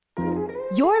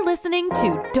You're listening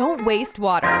to Don't Waste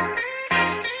Water.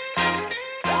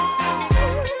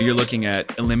 You're looking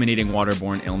at eliminating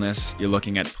waterborne illness. You're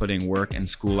looking at putting work and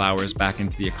school hours back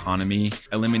into the economy,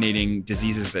 eliminating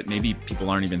diseases that maybe people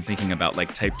aren't even thinking about,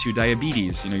 like type 2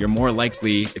 diabetes. You're more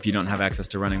likely, if you don't have access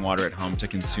to running water at home, to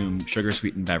consume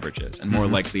sugar-sweetened beverages and more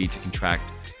likely to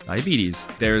contract diabetes.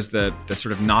 There's the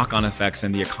sort of knock-on effects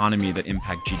in the economy that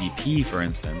impact GDP, for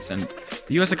instance. And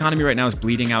the U.S. economy right now is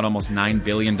bleeding out almost $9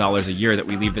 billion a year that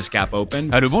we leave this gap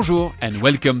open. Hello, bonjour, and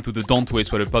welcome to the Don't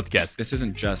Waste Water podcast. This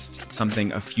isn't just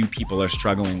something a few people are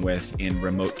struggling with in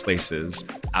remote places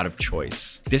out of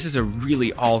choice. This is a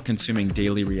really all-consuming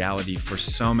daily reality for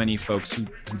so many folks who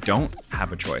don't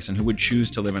have a choice and who would choose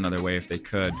to live another way if they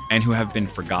could, and who have been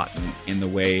forgotten in the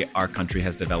way our country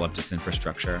has developed its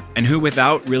infrastructure, and who,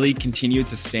 without really continued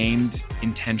sustained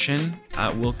intention,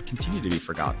 will continue to be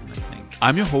forgotten, I think.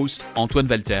 I'm your host, Antoine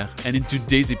Walter, and in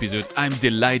today's episode, I'm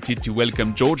delighted to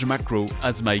welcome George McGraw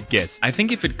as my guest. I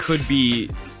think if it could be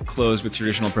closed with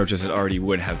traditional approaches, it already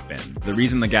would have been. The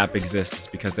reason the gap exists is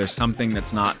because there's something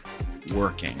that's not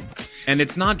working. And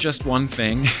it's not just one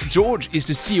thing. George is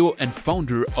the CEO and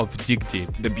founder of Dig Deep.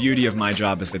 The beauty of my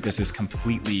job is that this is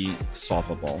completely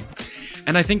solvable.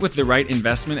 And I think with the right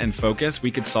investment and focus, we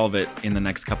could solve it in the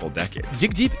next couple decades.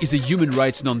 Dig Deep is a human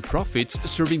rights nonprofit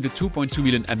serving the 2.2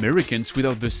 million Americans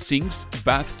without the sinks,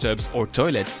 bathtubs, or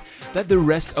toilets that the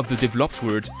rest of the developed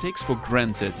world takes for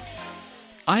granted.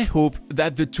 I hope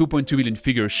that the 2.2 million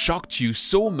figure shocked you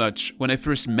so much when I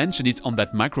first mentioned it on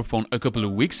that microphone a couple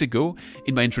of weeks ago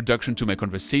in my introduction to my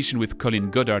conversation with Colin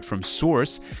Goddard from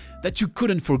Source that you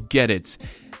couldn't forget it.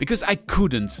 Because I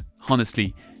couldn't,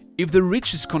 honestly. If the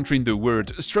richest country in the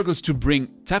world struggles to bring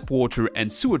tap water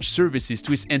and sewage services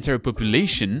to its entire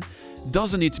population,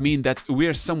 doesn't it mean that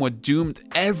we're somewhat doomed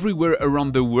everywhere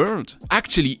around the world?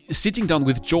 Actually, sitting down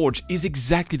with George is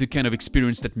exactly the kind of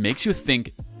experience that makes you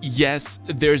think, yes,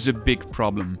 there's a big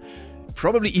problem.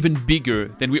 Probably even bigger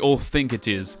than we all think it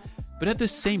is. But at the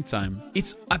same time,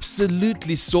 it's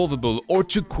absolutely solvable, or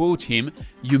to quote him,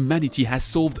 humanity has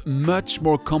solved much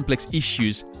more complex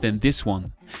issues than this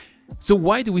one. So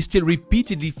why do we still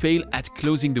repeatedly fail at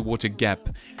closing the water gap?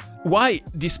 Why,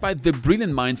 despite the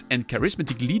brilliant minds and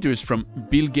charismatic leaders from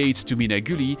Bill Gates to Mina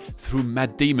Gully, through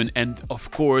Matt Damon and,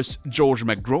 of course, George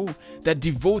McGraw, that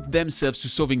devote themselves to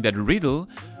solving that riddle,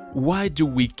 why do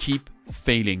we keep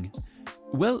failing?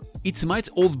 Well, it might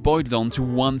all boil down to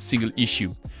one single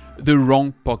issue: the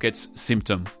wrong pockets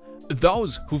symptom.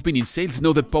 Those who've been in sales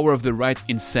know the power of the right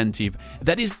incentive.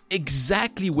 That is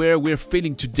exactly where we're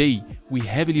failing today. We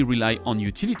heavily rely on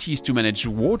utilities to manage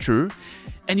water,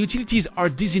 and utilities are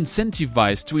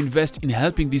disincentivized to invest in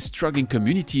helping these struggling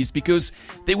communities because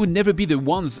they would never be the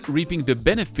ones reaping the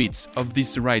benefits of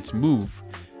this right move.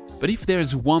 But if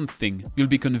there's one thing you'll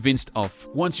be convinced of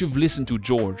once you've listened to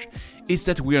George, it's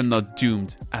that we are not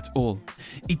doomed at all.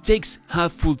 It takes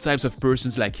half-full types of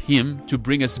persons like him to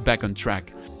bring us back on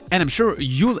track. And I'm sure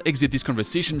you'll exit this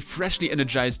conversation freshly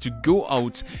energized to go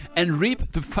out and reap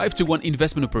the 5-to-1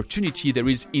 investment opportunity there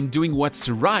is in doing what's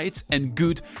right and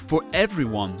good for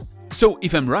everyone. So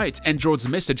if I'm right and George's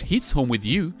message hits home with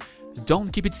you,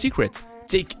 don't keep it secret.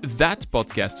 Take that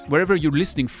podcast wherever you're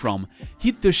listening from,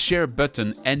 hit the share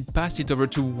button and pass it over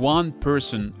to one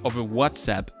person over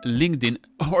WhatsApp, LinkedIn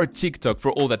or TikTok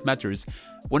for all that matters.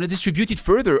 Want to distribute it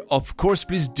further? Of course,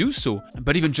 please do so.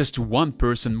 But even just one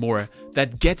person more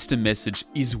that gets the message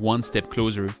is one step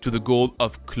closer to the goal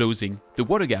of closing the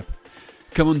water gap.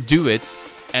 Come on, do it,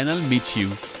 and I'll meet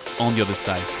you on the other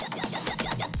side.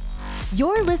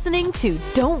 You're listening to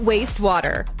Don't Waste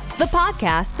Water, the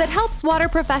podcast that helps water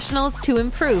professionals to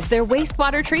improve their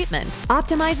wastewater treatment,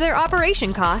 optimize their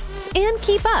operation costs, and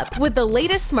keep up with the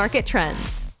latest market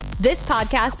trends. This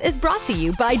podcast is brought to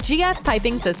you by GF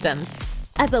Piping Systems.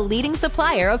 As a leading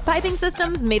supplier of piping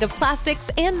systems made of plastics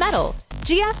and metal,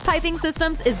 GF Piping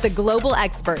Systems is the global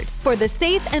expert for the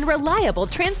safe and reliable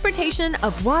transportation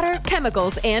of water,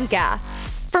 chemicals, and gas.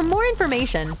 For more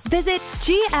information, visit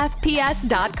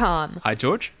gfps.com. Hi,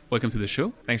 George. Welcome to the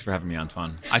show. Thanks for having me,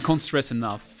 Antoine. I can't stress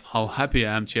enough how happy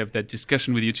I am to have that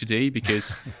discussion with you today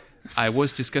because I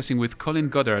was discussing with Colin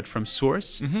Goddard from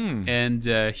Source, and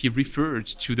he referred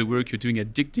to the work you're doing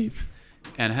at Dig Deep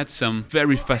and had some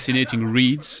very fascinating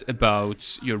reads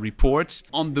about your reports.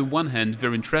 On the one hand,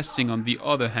 very interesting. On the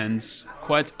other hand,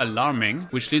 quite alarming,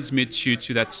 which leads me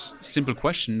to that simple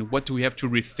question: what do we have to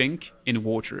rethink in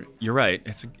water? You're right.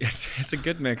 It's a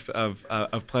good mix of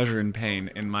pleasure and pain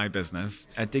in my business.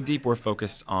 At Dig Deep, we're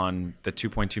focused on the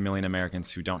 2.2 million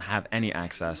Americans who don't have any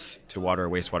access to water or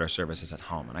wastewater services at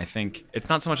home. And I think it's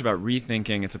not so much about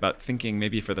rethinking, it's about thinking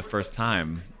maybe for the first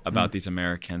time about these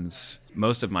Americans.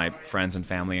 Most of my friends and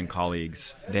family and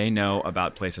colleagues, they know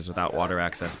about places without water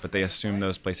access, but they assume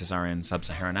those places are in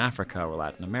sub-Saharan Africa or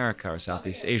Latin America or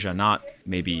Southeast Asia, not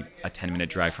maybe a 10-minute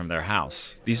drive from their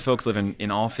house. These folks live in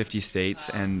all 50 states,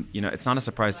 and it's not a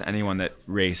surprise to anyone that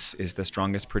race is the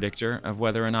strongest predictor of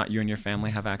whether or not you and your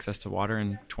family have access to water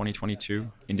in 2022.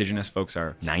 Indigenous folks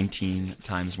are 19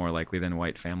 times more likely than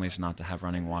white families not to have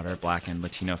running water. Black and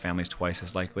Latino families twice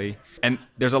as likely. And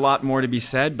there's a lot more to be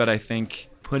said, but I think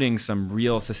putting some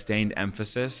real sustained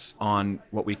emphasis on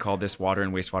what we call this water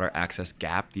and wastewater access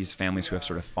gap, these families who have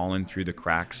sort of fallen through the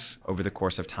cracks over the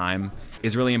course of time,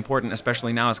 is really important,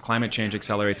 especially now as climate change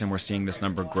accelerates and we're seeing this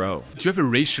number grow. Do you have a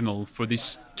rationale for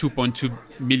these 2.2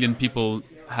 million people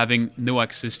having no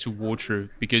access to water?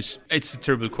 Because it's a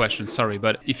terrible question, sorry,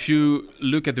 but if you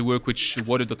look at the work which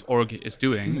water.org is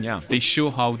doing, they show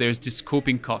how there's this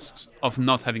coping cost of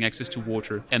not having access to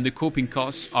water. And the coping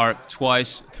costs are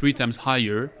 3 times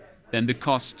higher than the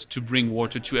cost to bring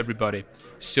water to everybody.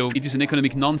 So it is an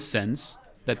economic nonsense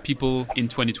that people in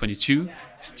 2022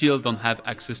 still don't have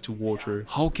access to water.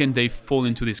 How can they fall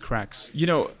into these cracks?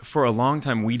 For a long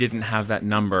time, we didn't have that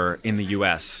number in the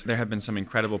US. There have been some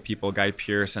incredible people, Guy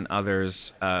Pearce and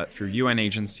others, through UN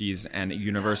agencies and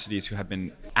universities who have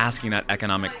been asking that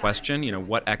economic question.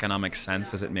 What economic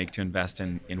sense does it make to invest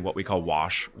in what we call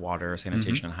WASH, water,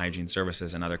 sanitation, and hygiene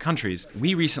services in other countries?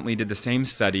 We recently did the same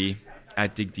study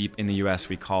at Dig Deep in the US.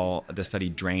 We call the study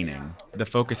Draining. The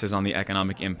focus is on the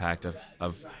economic impact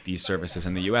of these services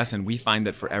in the US, and we find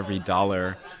that for every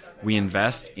dollar we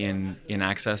invest in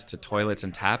access to toilets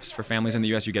and taps for families in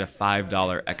the US, you get a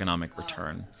 $5 economic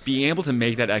return. Being able to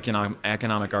make that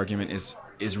economic argument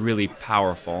is really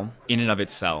powerful in and of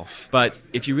itself. But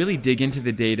if you really dig into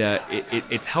the data,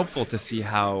 it's helpful to see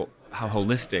how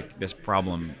holistic this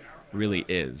problem really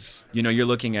is. You're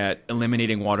looking at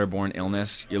eliminating waterborne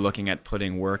illness. You're looking at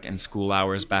putting work and school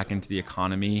hours back into the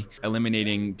economy,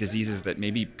 eliminating diseases that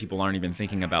maybe people aren't even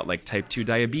thinking about, like type 2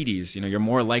 diabetes. You're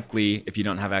more likely, if you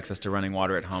don't have access to running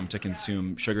water at home, to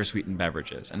consume sugar-sweetened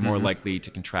beverages and more likely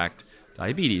to contract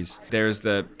diabetes. There's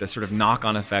the sort of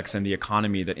knock-on effects in the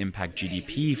economy that impact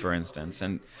GDP, for instance.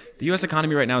 And the U.S.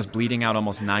 economy right now is bleeding out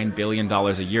almost $9 billion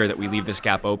a year that we leave this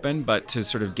gap open. But to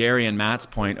sort of Gary and Matt's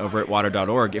point over at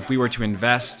water.org, if we were to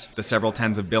invest the several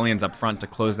tens of billions up front to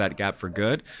close that gap for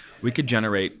good, we could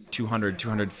generate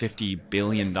 $250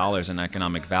 billion in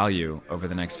economic value over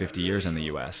the next 50 years in the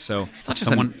U.S. So it's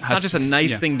not just a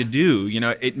nice thing to do.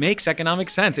 It makes economic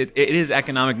sense. It is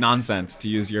economic nonsense, to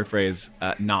use your phrase,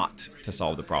 not to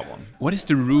solve the problem. What is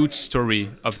the root story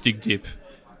of Dig Deep?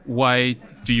 Why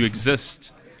do you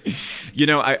exist?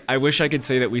 I wish I could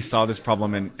say that we saw this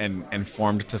problem and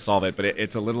formed to solve it, but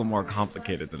it's a little more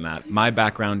complicated than that. My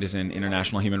background is in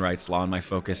international human rights law, and my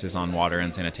focus is on water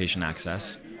and sanitation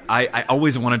access. I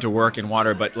always wanted to work in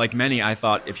water, but like many, I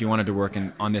thought if you wanted to work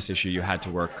on this issue, you had to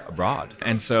work abroad.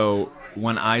 And so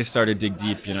when I started Dig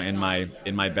Deep, in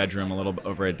my bedroom a little bit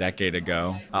over a decade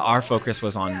ago, our focus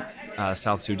was on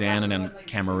South Sudan and then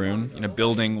Cameroon,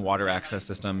 building water access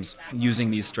systems,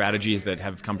 using these strategies that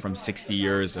have come from 60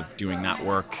 years of doing that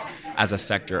work as a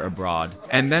sector abroad.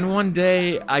 And then one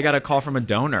day I got a call from a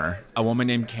donor, a woman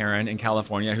named Karen in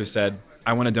California, who said,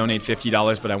 I want to donate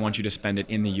 $50, but I want you to spend it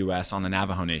in the US on the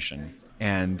Navajo Nation.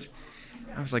 And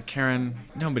I was like, Karen,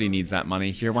 nobody needs that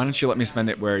money here. Why don't you let me spend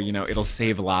it where, it'll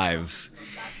save lives?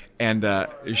 And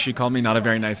she called me not a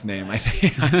very nice name, I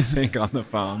think on the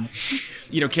phone.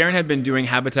 Karen had been doing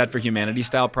Habitat for Humanity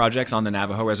style projects on the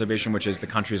Navajo Reservation, which is the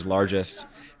country's largest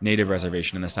native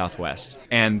reservation in the Southwest.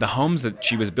 And the homes that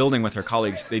she was building with her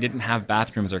colleagues, they didn't have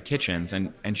bathrooms or kitchens.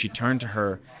 And she turned to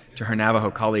her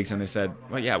Navajo colleagues and they said,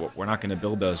 well, we're not going to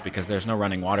build those because there's no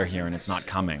running water here and it's not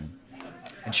coming.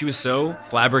 And she was so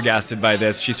flabbergasted by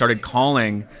this, she started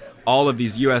calling all of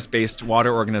these US-based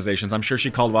water organizations. I'm sure she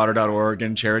called water.org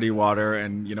and Charity Water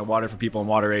and, Water for People and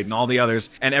WaterAid and all the others.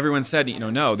 And everyone said,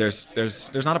 no, there's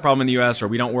not a problem in the US, or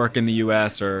we don't work in the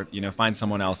US, or, find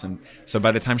someone else. And so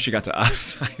by the time she got to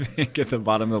us, I think at the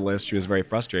bottom of the list, she was very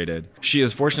frustrated. She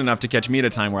is fortunate enough to catch me at a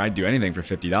time where I'd do anything for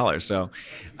 $50. So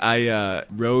I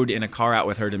rode in a car out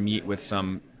with her to meet with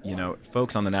some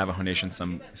folks on the Navajo Nation,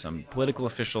 some political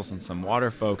officials and some water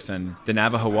folks, and the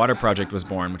Navajo Water Project was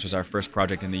born, which is our first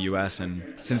project in the U.S.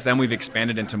 And since then, we've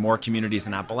expanded into more communities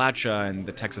in Appalachia and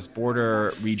the Texas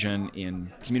border region,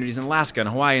 in communities in Alaska and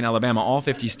Hawaii and Alabama, all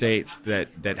 50 states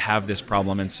that have this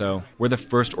problem. And so we're the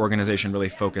first organization really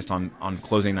focused on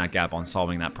closing that gap, on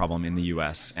solving that problem in the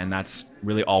U.S. And that's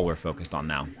really all we're focused on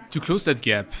now. To close that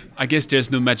gap, I guess there's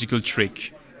no magical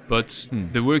trick. But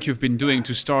the work you've been doing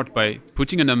to start by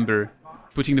putting a number,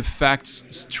 putting the facts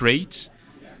straight,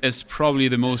 is probably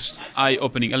the most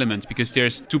eye-opening element, because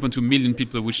there's 2.2 million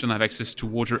people which don't have access to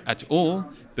water at all,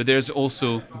 but there's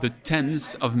also the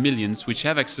tens of millions which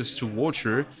have access to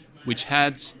water, which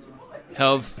had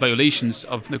health violations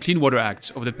of the Clean Water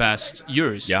Act over the past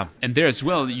years. Yeah. And there as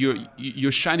well,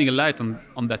 you're shining a light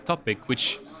on that topic,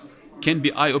 which can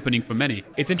be eye-opening for many.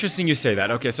 It's interesting you say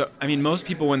that. Okay, so most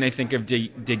people, when they think of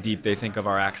Dig Deep, they think of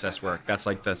our access work. That's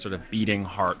like the sort of beating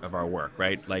heart of our work,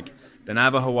 right? Like the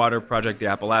Navajo Water Project, the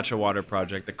Appalachia Water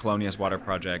Project, the Colonias Water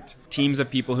Project. Teams of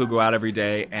people who go out every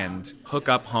day and hook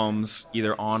up homes,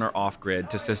 either on or off grid,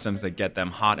 to systems that get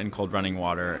them hot and cold running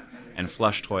water and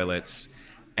flush toilets.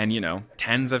 And,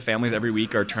 tens of families every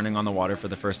week are turning on the water for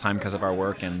the first time because of our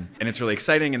work. And it's really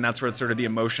exciting. And that's where sort of the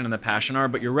emotion and the passion are.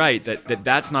 But you're right,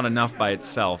 that's not enough by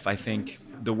itself. I think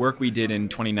the work we did in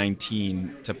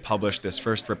 2019 to publish this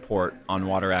first report on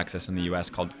water access in the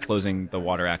U.S. called Closing the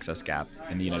Water Access Gap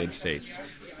in the United States.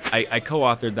 I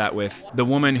co-authored that with the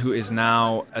woman who is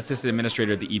now assistant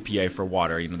administrator at the EPA for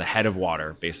water, the head of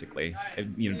water, basically,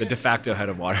 the de facto head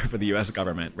of water for the U.S.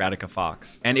 government, Radhika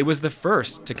Fox. And it was the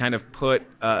first to kind of put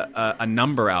a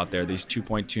number out there, these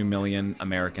 2.2 million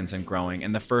Americans and growing,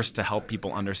 and the first to help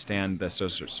people understand the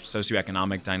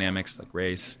socioeconomic dynamics like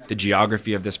race, the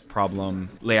geography of this problem,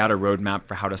 lay out a roadmap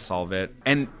for how to solve it.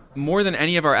 And more than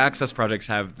any of our access projects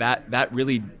have, that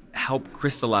really help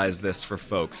crystallize this for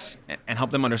folks and help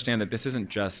them understand that this isn't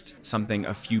just something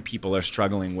a few people are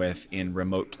struggling with in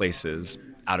remote places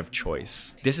out of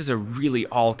choice. This is a really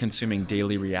all-consuming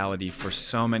daily reality for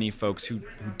so many folks who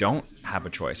don't have a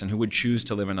choice and who would choose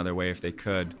to live another way if they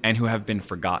could, and who have been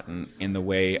forgotten in the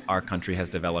way our country has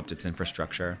developed its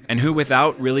infrastructure, and who,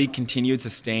 without really continued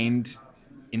sustained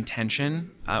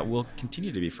intention, will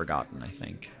continue to be forgotten, I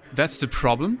think. That's the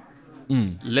problem.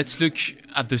 Let's look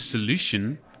at the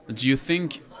solution. Do you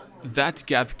think that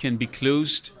gap can be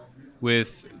closed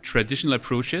with traditional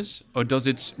approaches, or does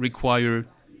it require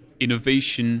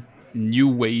innovation, new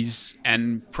ways,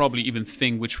 and probably even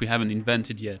things which we haven't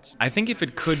invented yet? I think if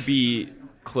it could be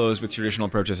closed with traditional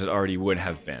approaches, it already would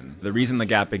have been. The reason the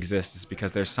gap exists is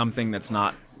because there's something that's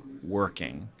not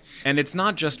working. And it's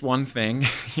not just one thing.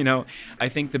 I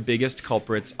think the biggest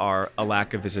culprits are a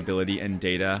lack of visibility and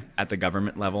data at the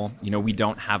government level. We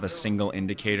don't have a single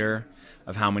indicator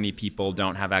of how many people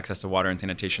don't have access to water and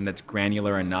sanitation that's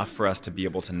granular enough for us to be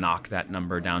able to knock that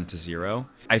number down to zero.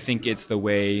 I think it's the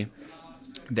way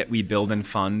that we build and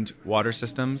fund water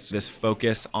systems, this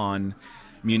focus on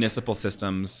municipal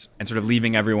systems and sort of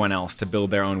leaving everyone else to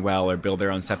build their own well or build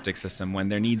their own septic system, when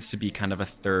there needs to be kind of a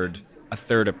third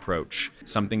approach,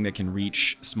 something that can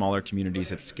reach smaller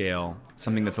communities at scale,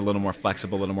 something that's a little more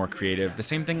flexible, a little more creative. The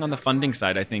same thing on the funding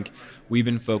side. I think we've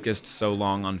been focused so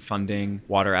long on funding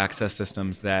water access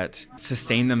systems that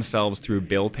sustain themselves through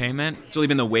bill payment. It's really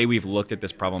been the way we've looked at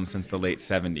this problem since the late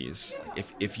 70s.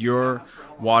 If your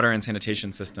water and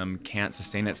sanitation system can't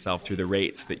sustain itself through the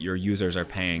rates that your users are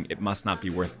paying, it must not be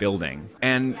worth building.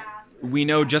 And we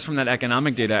know just from that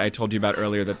economic data I told you about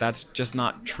earlier that that's just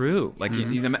not true.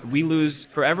 We lose,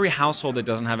 for every household that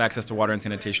doesn't have access to water and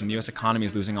sanitation, the U.S. economy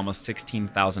is losing almost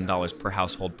 $16,000 per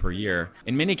household per year.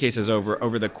 In many cases,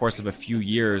 over the course of a few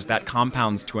years, that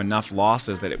compounds to enough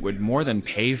losses that it would more than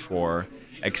pay for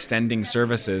extending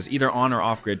services either on or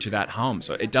off grid to that home.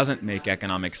 So it doesn't make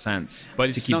economic sense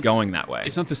to keep going that way.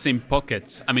 It's not the same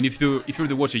pocket. I mean, if you're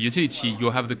the water utility, you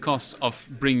have the cost of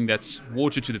bringing that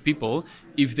water to the people.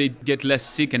 If they get less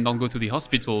sick and don't go to the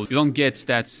hospital, you don't get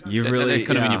that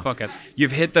economy in your pocket.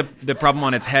 You've hit the problem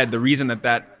on its head. The reason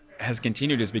that has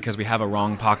continued is because we have a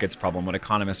wrong pockets problem, what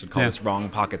economists would call this wrong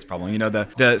pockets problem.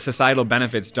 The societal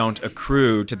benefits don't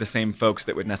accrue to the same folks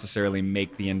that would necessarily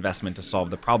make the investment to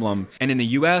solve the problem. And in the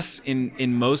US,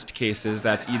 in most cases,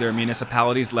 that's either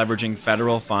municipalities leveraging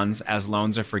federal funds as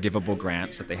loans or forgivable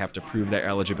grants that they have to prove their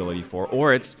eligibility for,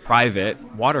 or it's private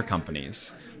water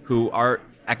companies who are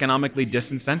economically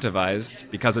disincentivized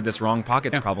because of this wrong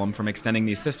pockets problem from extending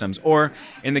these systems. Or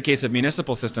in the case of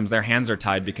municipal systems, their hands are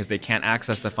tied because they can't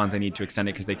access the funds they need to extend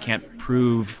it because they can't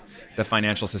prove the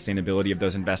financial sustainability of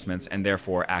those investments and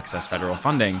therefore access federal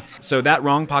funding. So that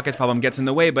wrong pockets problem gets in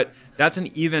the way, but that's an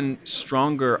even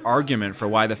stronger argument for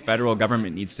why the federal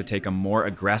government needs to take a more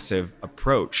aggressive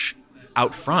approach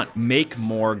out front, make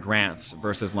more grants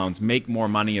versus loans, make more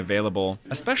money available,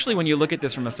 especially when you look at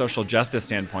this from a social justice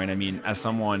standpoint. I mean, as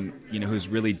someone, who's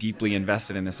really deeply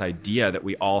invested in this idea that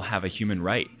we all have a human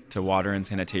right to water and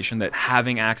sanitation, that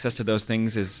having access to those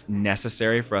things is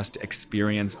necessary for us to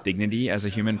experience dignity as a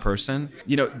human person.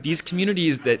 These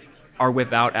communities that are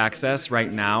without access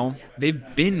right now, they've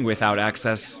been without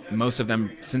access, most of them,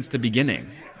 since the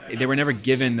beginning. They were never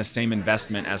given the same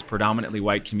investment as predominantly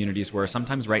white communities were,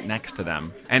 sometimes right next to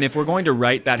them. And if we're going to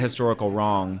right that historical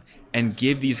wrong and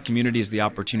give these communities the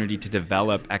opportunity to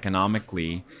develop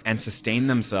economically and sustain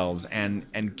themselves and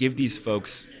give these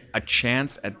folks a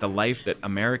chance at the life that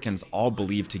Americans all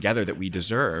believe together that we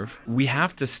deserve, we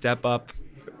have to step up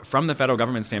from the federal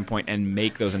government standpoint and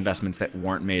make those investments that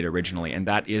weren't made originally. And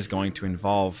that is going to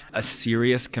involve a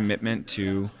serious commitment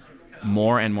to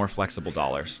more and more flexible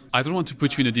dollars. I don't want to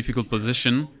put you in a difficult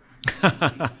position.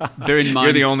 Bear in mind,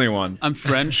 you're the only one. I'm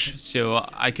French, so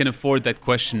I can afford that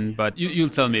question, but you'll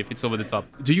tell me if it's over the top.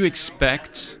 Do you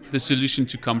expect the solution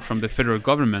to come from the federal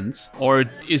government, or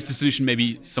is the solution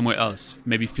maybe somewhere else?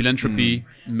 Maybe philanthropy,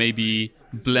 maybe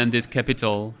blended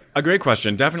capital? A great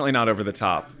question. Definitely not over the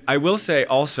top. I will say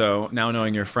also, now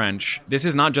knowing you're French, this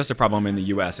is not just a problem in the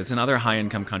US. It's in other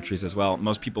high-income countries as well.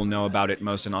 Most people know about it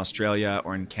most in Australia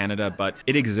or in Canada, but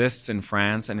it exists in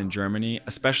France and in Germany,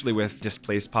 especially with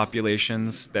displaced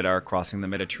populations that are crossing the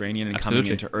Mediterranean and coming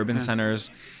into urban centers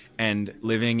and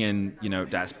living in,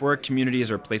 diasporic communities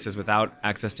or places without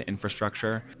access to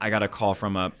infrastructure. I got a call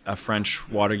from a French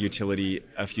water utility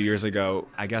a few years ago,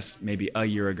 I guess maybe a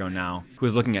year ago now, who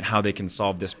was looking at how they can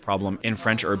solve this problem in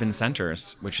French urban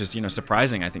centers, which is,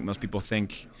 surprising. I think most people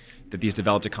think that these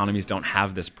developed economies don't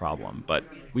have this problem, but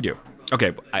we do.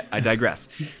 Okay, I digress.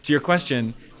 To your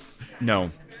question, no.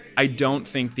 I don't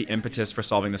think the impetus for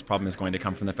solving this problem is going to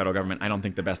come from the federal government. I don't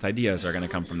think the best ideas are going to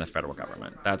come from the federal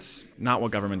government. That's not what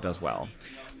government does well.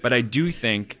 But I do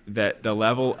think that the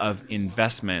level of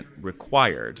investment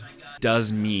required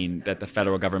does mean that the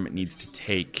federal government needs to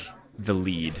take the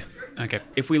lead. Okay.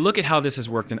 If we look at how this has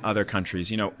worked in other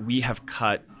countries, we have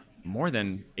cut more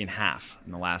than in half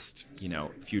in the last,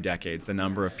 few decades, the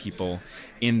number of people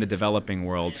in the developing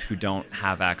world who don't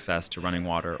have access to running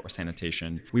water or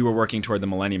sanitation. We were working toward the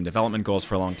Millennium Development Goals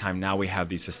for a long time. Now we have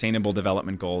these Sustainable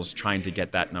Development Goals, trying to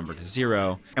get that number to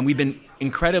zero. And we've been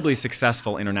incredibly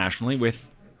successful internationally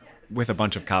with a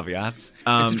bunch of caveats.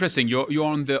 It's interesting. You're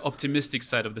on the optimistic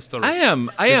side of the story. I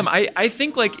am. I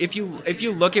think if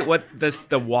you look at what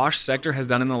the WASH sector has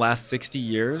done in the last 60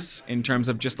 years in terms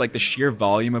of just like the sheer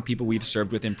volume of people we've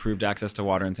served with improved access to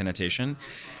water and sanitation,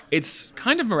 it's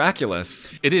kind of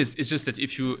miraculous. It is. It's just that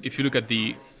if you look at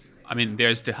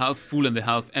there's the half full and the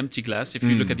half empty glass. If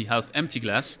you look at the half empty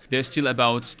glass, there's still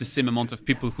about the same amount of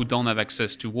people who don't have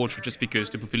access to water just because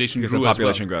the population grew as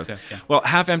well. Grows. So, yeah. Well,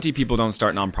 half empty people don't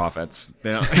start nonprofits.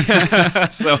 They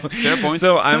don't. So fair point.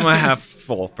 So I'm a half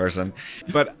full person.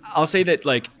 But I'll say that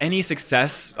any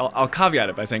success, I'll caveat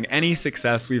it by saying any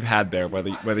success we've had there,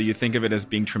 whether you think of it as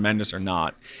being tremendous or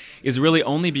not, is really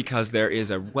only because there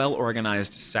is a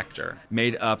well-organized sector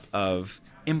made up of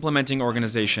implementing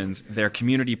organizations, their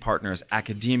community partners,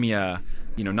 academia,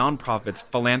 nonprofits,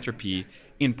 philanthropy,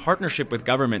 in partnership with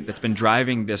government that's been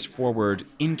driving this forward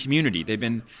in community. They've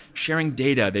been sharing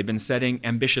data. They've been setting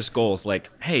ambitious goals like,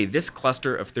 hey, this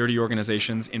cluster of 30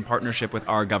 organizations in partnership with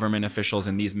our government officials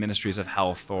in these ministries of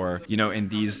health or, in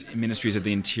these ministries of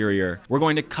the interior, we're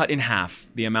going to cut in half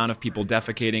the amount of people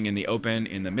defecating in the open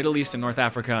in the Middle East and North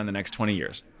Africa in the next 20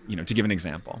 years, to give an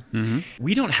example. Mm-hmm.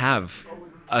 We don't have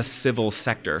a civil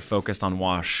sector focused on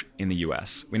WASH in the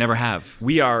US. We never have.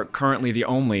 We are currently the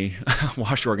only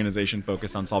WASH organization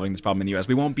focused on solving this problem in the US.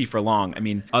 We won't be for long.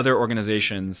 Other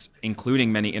organizations,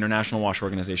 including many international WASH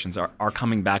organizations, are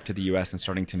coming back to the US and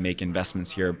starting to make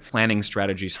investments here, planning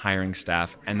strategies, hiring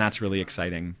staff, and that's really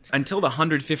exciting. Until the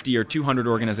 150 or 200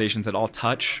 organizations that all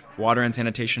touch water and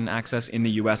sanitation access in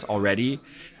the US already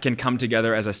can come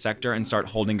together as a sector and start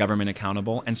holding government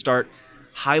accountable and start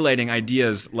highlighting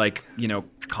ideas like,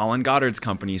 Colin Goddard's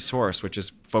company, Source, which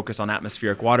is focused on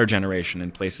atmospheric water generation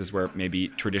in places where maybe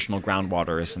traditional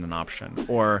groundwater isn't an option,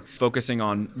 or focusing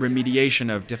on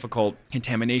remediation of difficult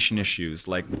contamination issues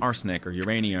like arsenic or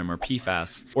uranium or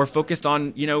PFAS, or focused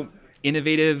on,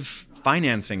 innovative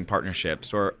financing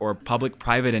partnerships or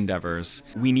public-private endeavors.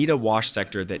 We need a WASH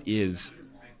sector that is,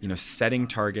 setting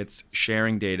targets,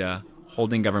 sharing data,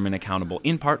 holding government accountable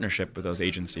in partnership with those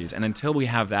agencies. And until we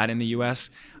have that in the US,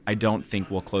 I don't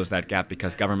think we'll close that gap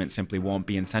because government simply won't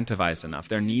be incentivized enough.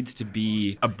 There needs to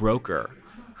be a broker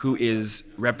who is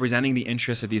representing the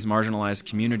interests of these marginalized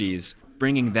communities,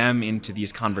 bringing them into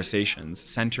these conversations,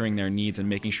 centering their needs and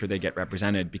making sure they get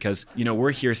represented. Because,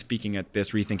 we're here speaking at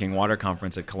this Rethinking Water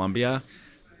conference at Columbia.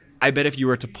 I bet if you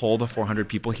were to poll the 400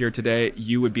 people here today,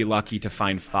 you would be lucky to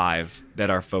find 5 that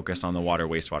are focused on the water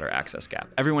wastewater access gap.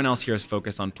 Everyone else here is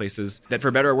focused on places that, for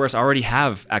better or worse, already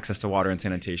have access to water and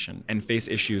sanitation and face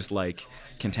issues like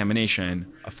contamination,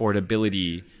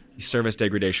 affordability, service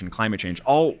degradation, climate change,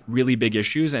 all really big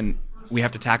issues, and we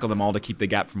have to tackle them all to keep the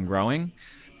gap from growing.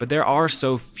 But there are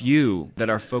so few that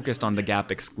are focused on the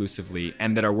gap exclusively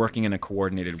and that are working in a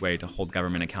coordinated way to hold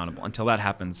government accountable. Until that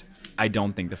happens, I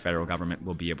don't think the federal government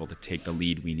will be able to take the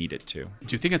lead we need it to.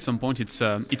 Do you think at some point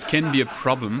it can be a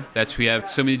problem that we have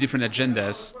so many different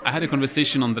agendas? I had a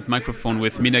conversation on that microphone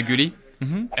with Mina Guli,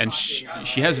 and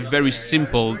she has a very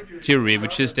simple theory,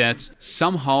 which is that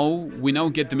somehow we now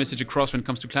get the message across when it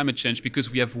comes to climate change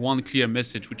because we have one clear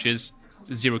message, which is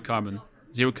zero carbon.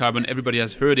 Zero carbon, everybody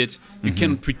has heard it. You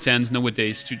cannot pretend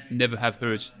nowadays to never have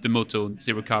heard the motto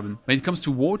zero carbon. When it comes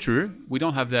to water, we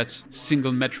don't have that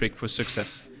single metric for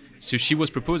success. So she was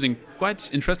proposing, quite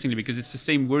interestingly, because it's the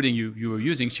same wording you were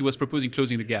using, she was proposing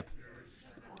closing the gap.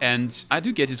 And I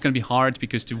do get it's going to be hard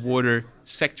because the water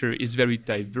sector is very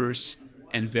diverse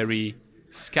and very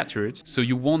scattered. So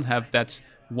you won't have that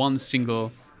one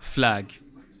single flag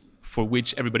for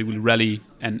which everybody will rally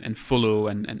and follow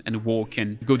and walk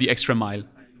and go the extra mile.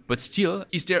 But still,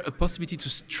 is there a possibility to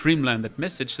streamline that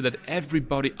message so that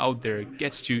everybody out there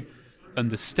gets to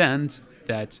understand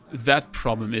that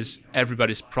problem is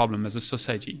everybody's problem as a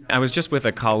society? I was just with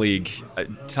a colleague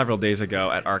several days ago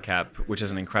at RCAP, which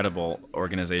is an incredible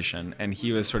organization, and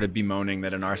he was sort of bemoaning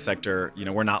that in our sector,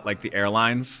 we're not like the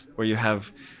airlines where you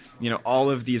have all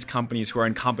of these companies who are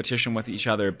in competition with each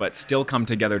other, but still come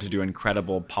together to do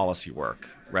incredible policy work,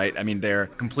 right? I mean, they're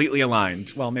completely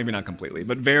aligned. Well, maybe not completely,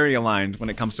 but very aligned when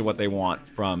it comes to what they want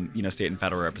from, state and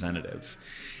federal representatives.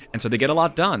 And so they get a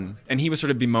lot done. And he was sort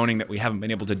of bemoaning that we haven't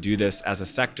been able to do this as a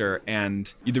sector.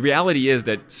 And the reality is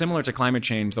that similar to climate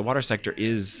change, the water sector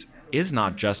is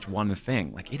not just one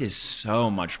thing. Like, it is so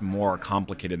much more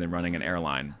complicated than running an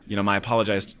airline. My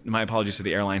apologies to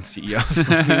the airline CEOs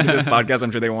listening to this podcast.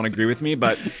 I'm sure they won't agree with me,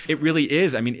 but it really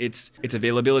is. I mean, it's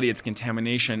availability, it's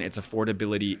contamination, it's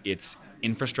affordability, it's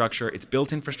infrastructure, it's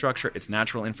built infrastructure, it's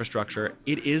natural infrastructure.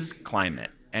 It is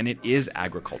climate, and it is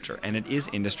agriculture, and it is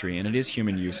industry, and it is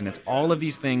human use, and it's all of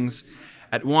these things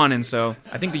at one. And so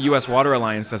I think the U.S. Water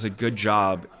Alliance does a good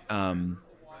job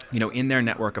in their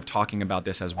network of talking about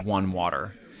this as one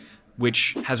water,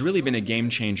 which has really been a game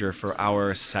changer for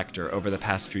our sector over the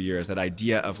past few years. That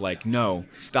idea of no,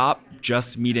 stop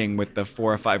just meeting with the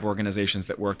 4 or 5 organizations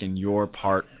that work in your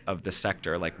part of the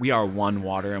sector. We are one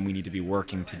water and we need to be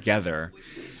working together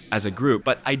as a group.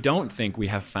 But I don't think we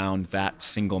have found that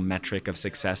single metric of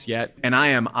success yet. And I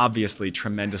am obviously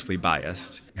tremendously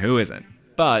biased. Who isn't?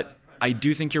 But I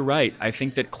do think you're right. I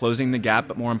think that closing the gap,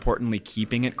 but more importantly,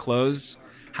 keeping it closed,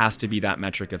 has to be that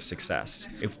metric of success.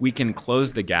 If we can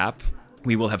close the gap,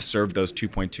 we will have served those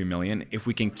 2.2 million. If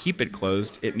we can keep it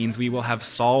closed, it means we will have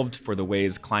solved for the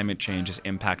ways climate change is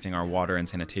impacting our water and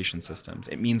sanitation systems.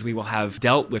 It means we will have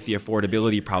dealt with the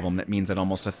affordability problem that means that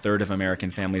almost a third of American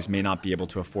families may not be able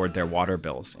to afford their water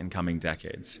bills in coming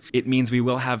decades. It means we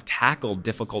will have tackled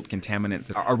difficult contaminants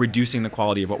that are reducing the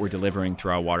quality of what we're delivering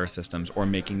through our water systems or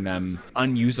making them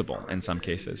unusable in some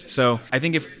cases. So I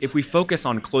think if we focus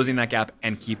on closing that gap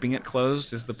and keeping it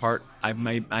closed is the part I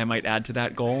might add to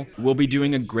that goal, we'll be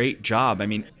doing a great job. I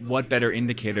mean, what better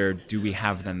indicator do we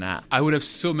have than that? I would have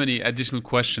so many additional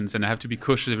questions and I have to be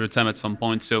cautious every time at some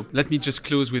point. So let me just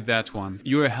close with that one.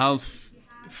 You're a half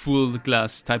full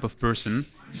glass type of person.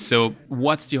 So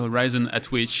what's the horizon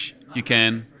at which you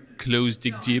can close,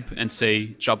 dig deep and say,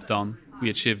 job done? We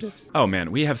achieved it. Oh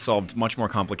man, we have solved much more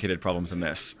complicated problems than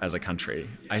this as a country.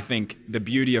 I think the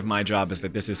beauty of my job is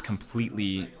that this is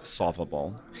completely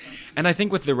solvable. And I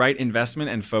think with the right investment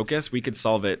and focus, we could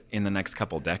solve it in the next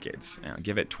couple decades.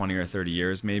 Give it 20 or 30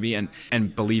 years maybe.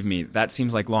 And believe me, that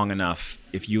seems like long enough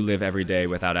if you live every day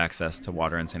without access to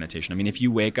water and sanitation. I mean, if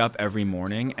you wake up every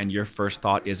morning and your first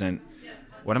thought isn't,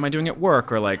 what am I doing at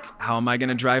work? Or how am I going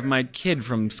to drive my kid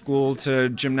from school to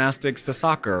gymnastics to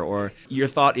soccer? Or your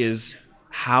thought is,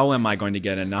 how am I going to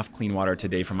get enough clean water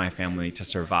today for my family to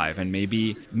survive? And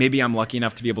maybe I'm lucky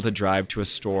enough to be able to drive to a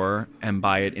store and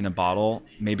buy it in a bottle.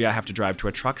 Maybe I have to drive to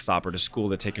a truck stop or to school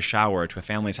to take a shower, to a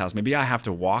family's house. Maybe I have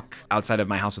to walk outside of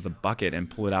my house with a bucket and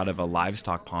pull it out of a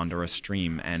livestock pond or a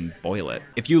stream and boil it.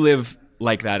 If you live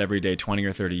like that every day, 20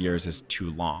 or 30 years is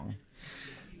too long.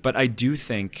 But I do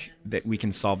think that we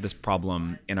can solve this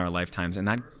problem in our lifetimes. And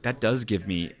that does give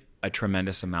me a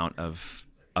tremendous amount of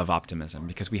optimism,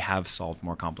 because we have solved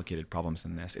more complicated problems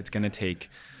than this. It's going to take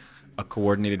a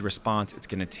coordinated response. It's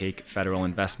going to take federal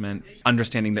investment,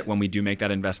 understanding that when we do make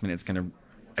that investment, it's going to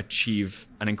achieve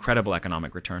an incredible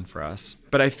economic return for us.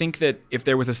 But I think that if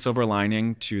there was a silver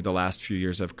lining to the last few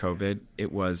years of COVID,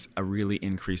 it was a really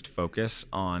increased focus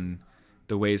on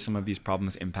the ways some of these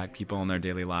problems impact people in their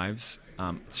daily lives.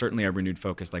 Certainly a renewed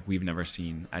focus like we've never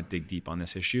seen at Dig Deep on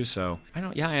this issue. So I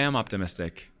am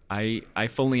optimistic. I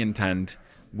fully intend,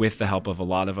 with the help of a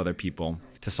lot of other people,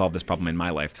 to solve this problem in my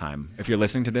lifetime. If you're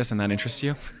listening to this and that interests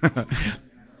you,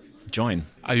 join.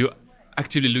 Are you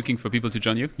actively looking for people to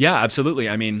join you? Yeah, absolutely.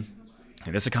 I mean,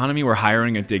 in this economy, we're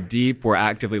hiring at Dig Deep. We're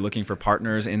actively looking for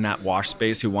partners in that WASH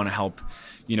space who want to help,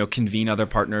 convene other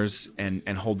partners and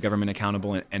hold government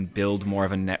accountable and build more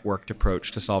of a networked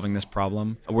approach to solving this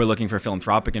problem. We're looking for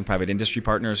philanthropic and private industry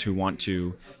partners who want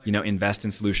to, invest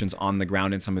in solutions on the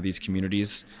ground in some of these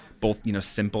communities. Both,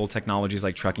 simple technologies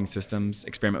like trucking systems,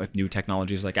 experiment with new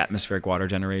technologies like atmospheric water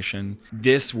generation.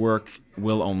 This work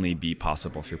will only be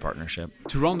possible through partnership.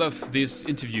 To round off these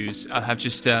interviews, I'll have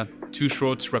just 2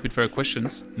 short rapid-fire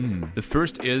questions. The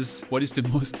first is, what is the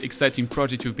most exciting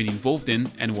project you've been involved in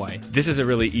and why? This is a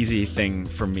really easy thing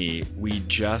for me. We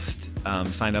just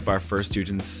signed up our first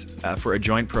students for a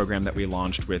joint program that we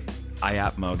launched with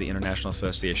IAPMO, the International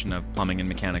Association of Plumbing and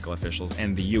Mechanical Officials,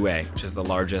 and the UA, which is the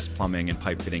largest plumbing and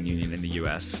pipe fitting union in the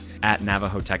US, at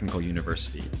Navajo Technical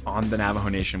University. On the Navajo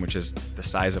Nation, which is the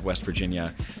size of West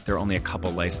Virginia, there are only a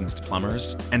couple licensed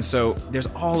plumbers. And so there's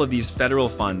all of these federal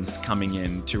funds coming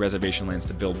in to reservation lands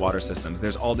to build water systems.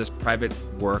 There's all this private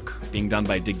work being done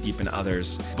by Dig Deep and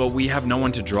others, but we have no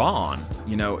one to draw on.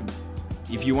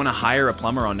 If you want to hire a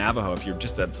plumber on Navajo, if you're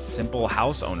just a simple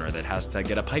house owner that has to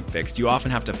get a pipe fixed, you often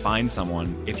have to find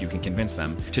someone, if you can convince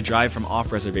them, to drive from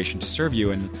off reservation to serve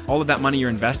you. And all of that money you're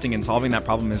investing in solving that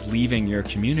problem is leaving your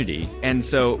community. And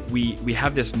so we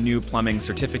have this new plumbing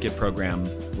certificate program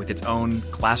with its own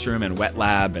classroom and wet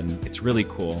lab, and it's really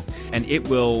cool. And it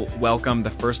will welcome the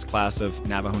first class of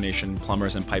Navajo Nation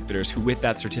plumbers and pipe fitters who with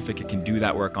that certificate can do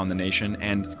that work on the nation,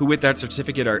 and who with that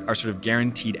certificate are sort of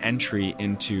guaranteed entry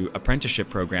into apprenticeship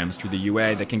programs through the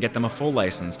UA that can get them a full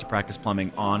license to practice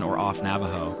plumbing on or off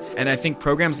Navajo. And I think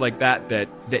programs like that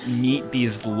meet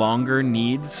these longer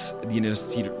needs,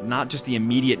 not just the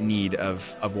immediate need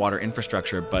of water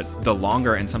infrastructure, but the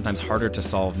longer and sometimes harder to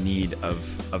solve need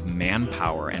of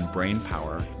manpower and brain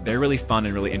power. They're really fun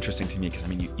and really interesting to me because,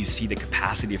 you see the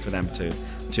capacity for them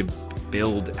to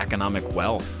build economic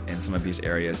wealth in some of these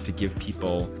areas, to give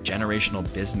people generational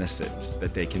businesses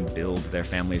that they can build their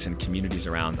families and communities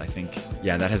around. I think,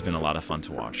 that has been a lot of fun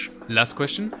to watch. Last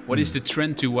question. What is the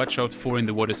trend to watch out for in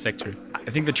the water sector?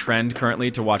 I think the trend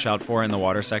currently to watch out for in the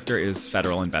water sector is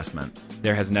federal investment.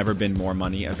 There has never been more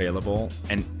money available,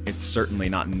 and it's certainly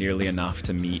not nearly enough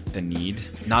to meet the need,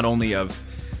 not only of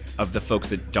the folks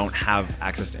that don't have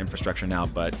access to infrastructure now,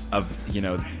 but of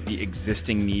the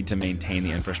existing need to maintain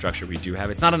the infrastructure we do have.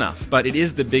 It's not enough, but it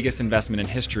is the biggest investment in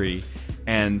history,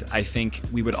 and I think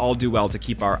we would all do well to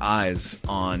keep our eyes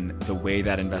on the way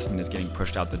that investment is getting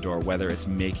pushed out the door, whether it's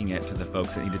making it to the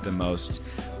folks that need it the most.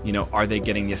 Are they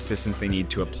getting the assistance they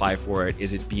need to apply for it?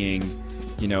 Is it being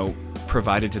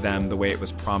provided to them the way it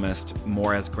was promised,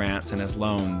 more as grants and as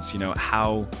loans?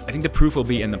 I think the proof will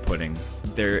be in the pudding.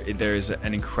 There's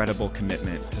an incredible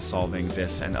commitment to solving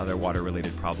this and other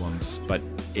water-related problems, but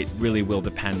it really will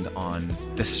depend on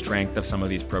the strength of some of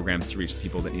these programs to reach the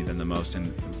people that need them the most,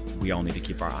 and we all need to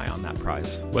keep our eye on that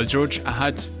prize. Well, George, I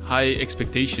had high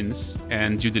expectations,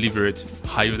 and you delivered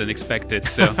higher than expected,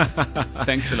 so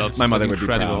thanks a lot. My mother would be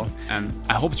incredible. proud. And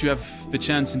I hope to have the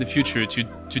chance in the future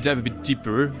to dive a bit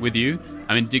deeper with you.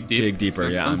 Dig deep. Dig deeper,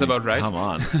 so sounds about right. Come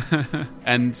on.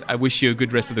 And I wish you a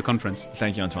good rest of the conference.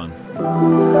 Thank you, Antoine.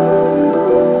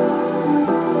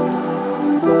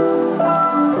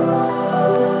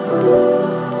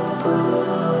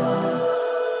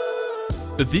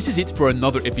 This is it for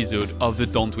another episode of the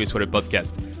Don't Waste Water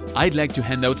podcast. I'd like to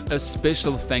hand out a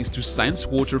special thanks to Science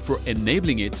Water for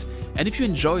enabling it. And if you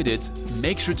enjoyed it,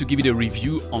 make sure to give it a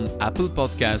review on Apple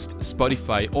Podcast,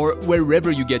 Spotify, or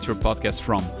wherever you get your podcast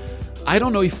from. I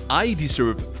don't know if I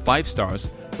deserve 5 stars,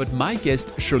 but my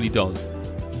guest surely does.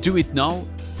 Do it now,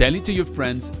 tell it to your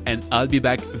friends, and I'll be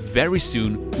back very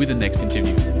soon with the next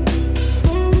interview.